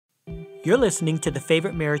You're listening to the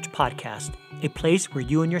Favorite Marriage Podcast, a place where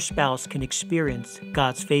you and your spouse can experience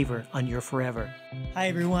God's favor on your forever. Hi,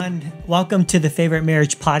 everyone. Welcome to the Favorite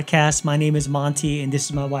Marriage Podcast. My name is Monty, and this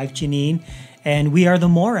is my wife, Jeannine. And we are the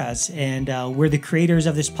Moras, and we're the creators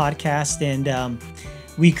of this podcast. And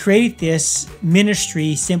we created this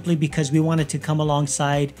ministry simply because we wanted to come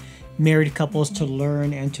alongside married couples to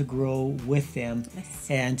learn and to grow with them. Yes.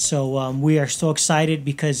 And so we are so excited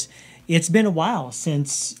because it's been a while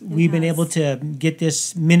since we've been able to get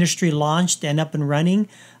this ministry launched and up and running.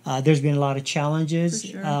 There's been a lot of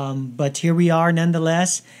challenges, but here we are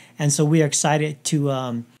nonetheless. And so we are excited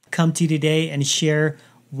to come to you today and share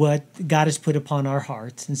what God has put upon our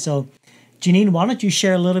hearts. And so, Jeannine, why don't you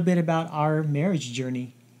share a little bit about our marriage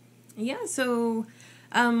journey? Yeah, so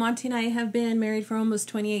Monty and I have been married for almost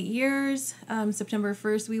 28 years. September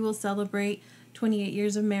 1st, we will celebrate 28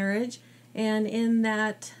 years of marriage. And in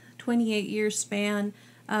that 28-year span,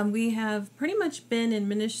 we have pretty much been in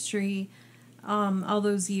ministry all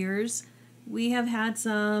those years. We have had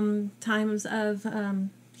some times of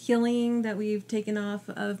healing that we've taken off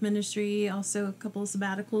of ministry, also a couple of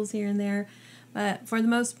sabbaticals here and there. But for the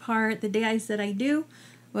most part, the day I said I do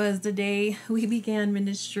was the day we began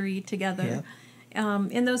ministry together. Yeah.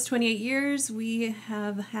 In those 28 years, we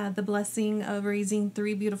have had the blessing of raising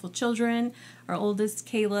 3 beautiful children. Our oldest,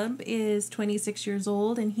 Caleb, is 26 years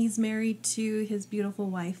old, and he's married to his beautiful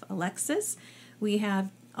wife, Alexis. We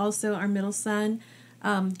have also our middle son,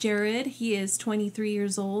 Jared. He is 23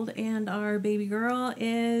 years old, and our baby girl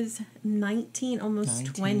is 19, almost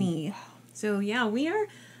 20. Wow. So, yeah, we're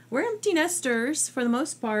empty nesters for the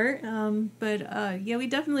most part, but we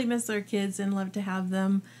definitely miss our kids and love to have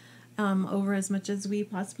them over as much as we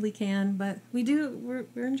possibly can, but we're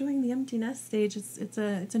enjoying the empty nest stage. It's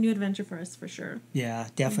a new adventure for us for sure. Yeah,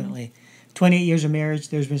 definitely. 28 years of marriage,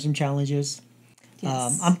 there's been some challenges.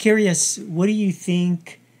 Yes. I'm curious, what do you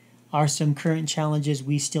think are some current challenges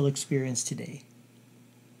we still experience today?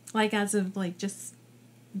 Like as of just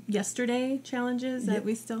yesterday challenges that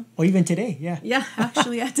we still... Or even today, yeah. Yeah,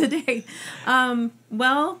 actually today.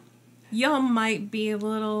 Well, y'all might be a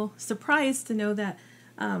little surprised to know that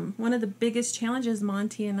one of the biggest challenges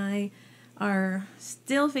Monty and I are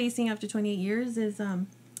still facing after 28 years is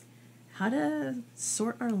how to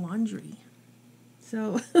sort our laundry.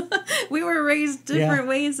 So we were raised different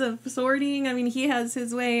ways of sorting. I mean, he has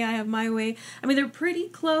his way, I have my way. I mean, they're pretty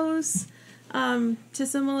close to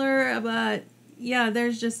similar, but yeah,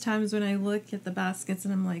 there's just times when I look at the baskets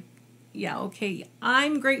and I'm like, yeah, okay,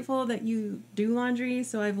 I'm grateful that you do laundry,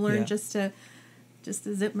 so I've learned just to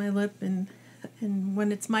zip my lip and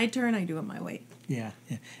when it's my turn, I do it my way. Yeah.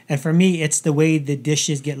 And for me, it's the way the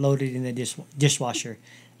dishes get loaded in the dishwasher.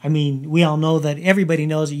 I mean, we all know that everybody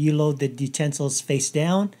knows that you load the utensils face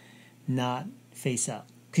down, not face up.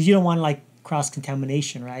 Because you don't want,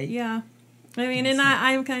 cross-contamination, right? Yeah. I mean, and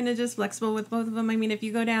I'm kind of just flexible with both of them. I mean, if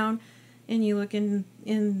you go down and you look in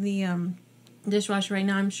the dishwasher right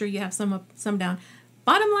now, I'm sure you have some down.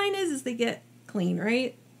 Bottom line is they get clean,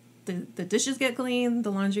 right? The dishes get clean,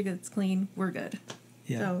 the laundry gets clean, we're good.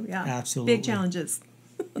 Yeah, so, yeah, absolutely. Big challenges.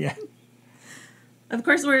 Yeah. Of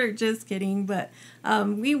course, we're just kidding, but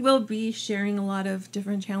we will be sharing a lot of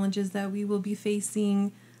different challenges that we will be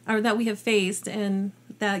facing, or that we have faced, and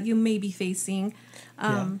that you may be facing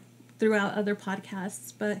throughout other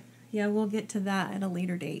podcasts. But, yeah, we'll get to that at a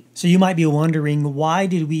later date. So you might be wondering, why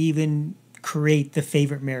did we even create the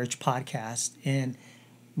Favorite Marriage Podcast? And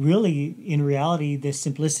really, in reality, the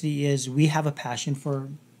simplicity is we have a passion for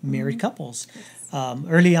married couples. Yes.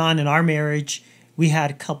 Early on in our marriage, we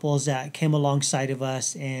had couples that came alongside of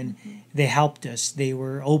us and they helped us. They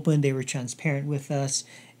were open, they were transparent with us,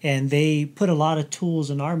 and they put a lot of tools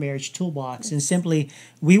in our marriage toolbox. Yes. And simply,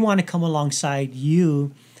 we want to come alongside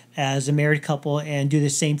you as a married couple and do the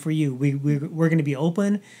same for you. We're going to be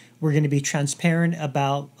open. We're going to be transparent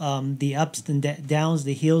about the ups and downs,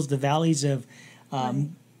 the hills, the valleys of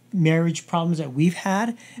marriage problems that we've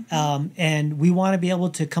had, and we want to be able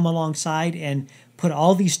to come alongside and put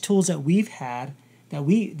all these tools that we've had that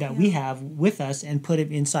we have with us and put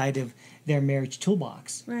it inside of their marriage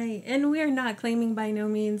toolbox. Right, and we are not claiming by no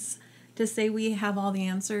means to say we have all the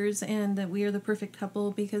answers and that we are the perfect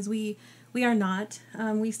couple, because we are not.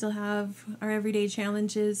 We still have our everyday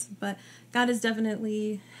challenges, but God has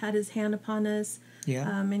definitely had His hand upon us.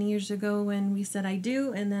 Yeah. Many years ago when we said I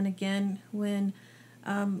do, and then again when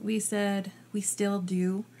we said we still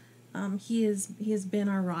do. He has been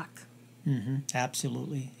our rock. Mm-hmm.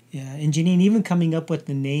 Absolutely. Yeah. And Jeannine, even coming up with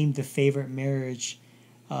the name The Favorite Marriage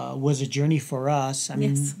was a journey for us. I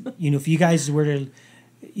mean, if you guys were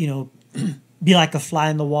to, be like a fly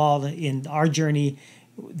on the wall in our journey,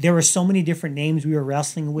 there were so many different names we were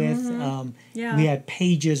wrestling with. Yeah. We had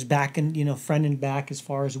pages back and, front and back as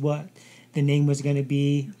far as what the name was going to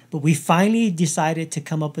be. But we finally decided to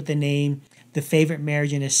come up with the name, The Favorite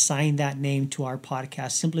Marriage, and assign that name to our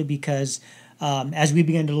podcast simply because as we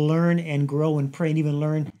began to learn and grow and pray and even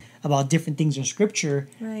learn about different things in Scripture,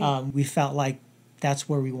 Right. we felt like that's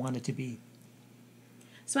where we wanted to be.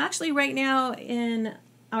 So actually right now in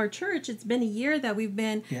our church, it's been a year that we've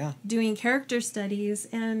been Yeah. doing character studies,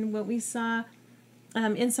 and what we saw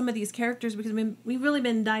in some of these characters, because we've really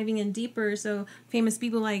been diving in deeper, so famous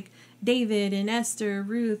people like David and Esther,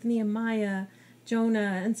 Ruth, Nehemiah,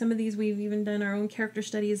 Jonah, and some of these we've even done our own character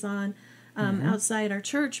studies on outside our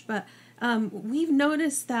church, but we've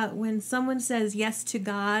noticed that when someone says yes to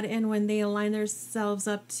God and when they align themselves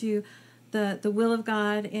up to the will of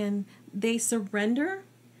God and they surrender,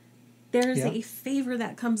 there's Yeah. a favor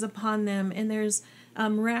that comes upon them, and there's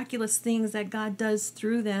miraculous things that God does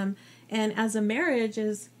through them. And as a marriage,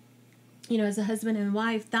 as a husband and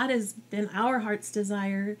wife, that has been our heart's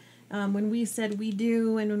desire. When we said we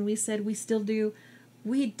do, and when we said we still do,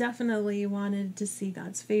 we definitely wanted to see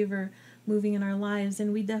God's favor moving in our lives,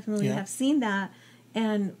 and we definitely Yeah. have seen that.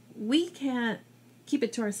 And we can't keep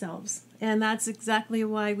it to ourselves, and that's exactly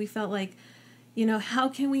why we felt like, how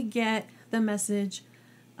can we get the message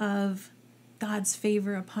of God's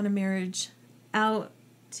favor upon a marriage out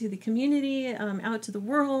to the community, out to the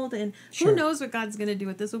world, and Sure. who knows what God's going to do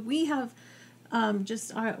with this. So we have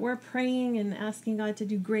we're praying and asking God to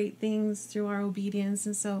do great things through our obedience.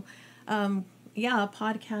 And so, a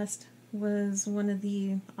podcast was one of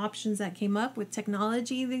the options that came up with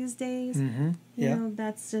technology these days. Mm-hmm. Yeah.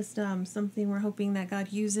 That's just something we're hoping that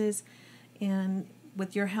God uses, and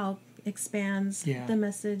with your help expands Yeah. the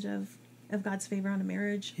message of God's favor on a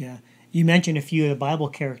marriage. Yeah. You mentioned a few of the Bible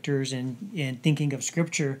characters, and thinking of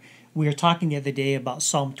Scripture, we were talking the other day about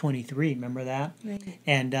Psalm 23. Remember that? Right.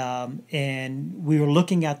 And we were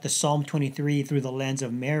looking at the Psalm 23 through the lens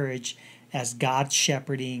of marriage as God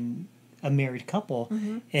shepherding a married couple.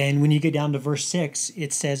 Mm-hmm. And when you get down to verse 6,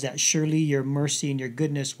 it says that surely your mercy and your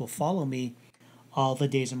goodness will follow me all the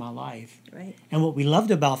days of my life. Right. And what we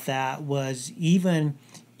loved about that was even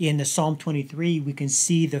in the Psalm 23, we can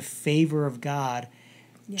see the favor of God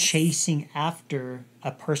Yes. chasing after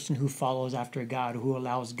a person who follows after God, who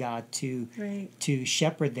allows God to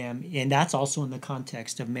shepherd them. And that's also in the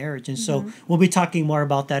context of marriage. And so we'll be talking more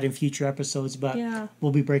about that in future episodes, but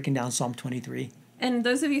we'll be breaking down Psalm 23. And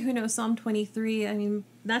those of you who know Psalm 23, I mean,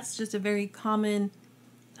 that's just a very common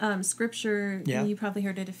scripture. Yeah. You probably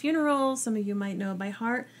heard it at funerals. Some of you might know it by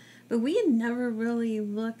heart. But we had never really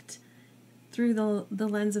looked through the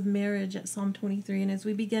lens of marriage at Psalm 23. And as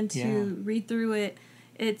we begin to read through it,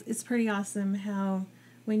 it's pretty awesome how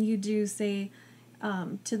when you do say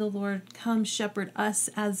to the Lord, come shepherd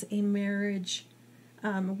us as a marriage,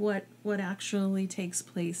 what actually takes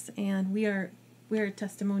place. And we are a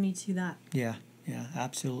testimony to that. Yeah,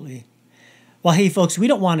 absolutely. Well, hey, folks, we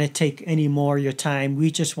don't want to take any more of your time.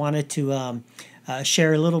 We just wanted to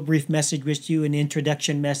share a little brief message with you, an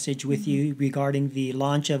introduction message with you regarding the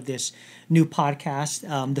launch of this new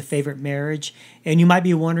podcast, The Favorite Marriage. And you might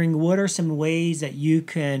be wondering, what are some ways that you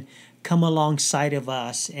can come alongside of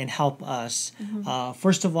us and help us?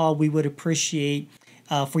 First of all, we would appreciate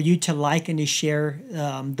for you to like and to share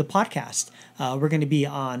the podcast. We're going to be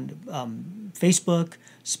on Facebook,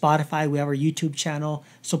 Spotify. We have our YouTube channel.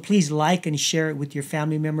 So please like and share it with your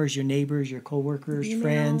family members, your neighbors, your coworkers,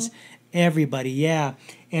 friends, everybody. Yeah.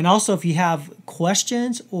 And also, if you have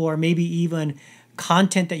questions or maybe even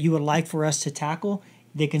content that you would like for us to tackle,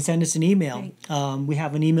 they can send us an email. Right. We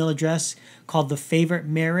have an email address called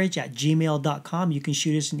thefavoritemarriage@gmail.com. You can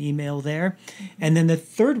shoot us an email there. And then the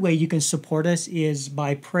third way you can support us is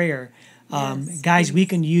by prayer. Guys, we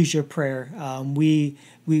can use your prayer. We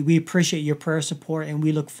appreciate your prayer support, and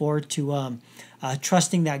we look forward to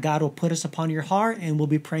trusting that God will put us upon your heart, and we'll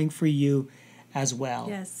be praying for you as well.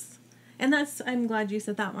 Yes. And I'm glad you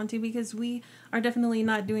said that, Monty, because we are definitely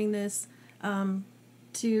not doing this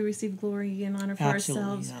to receive glory and honor for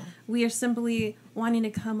ourselves. No. We are simply wanting to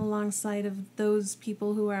come alongside of those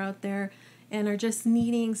people who are out there and are just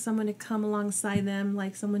needing someone to come alongside them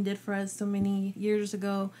like someone did for us so many years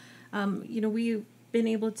ago. We've been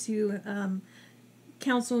able to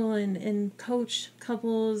counsel and coach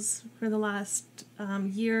couples for the last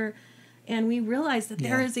year, and we realize that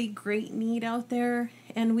there is a great need out there,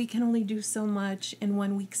 and we can only do so much in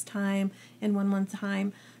 1 week's time, in 1 month's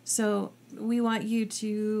time. So we want you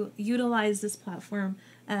to utilize this platform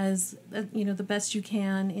as the best you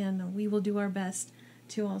can, and we will do our best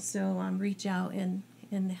to also reach out and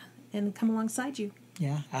come alongside you.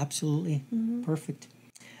 Yeah, absolutely. Perfect.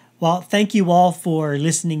 Well, thank you all for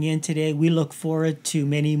listening in today. We look forward to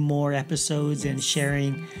many more episodes and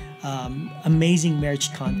sharing amazing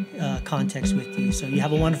marriage context with you. So you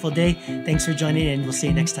have a wonderful day. Thanks for joining in. We'll see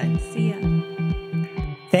you next time. See ya.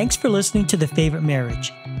 Thanks for listening to The Favorite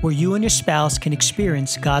Marriage, where you and your spouse can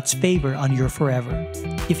experience God's favor on your forever.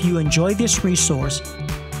 If you enjoyed this resource,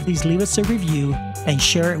 please leave us a review and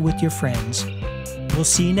share it with your friends. We'll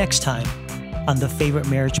see you next time on The Favorite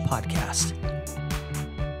Marriage Podcast.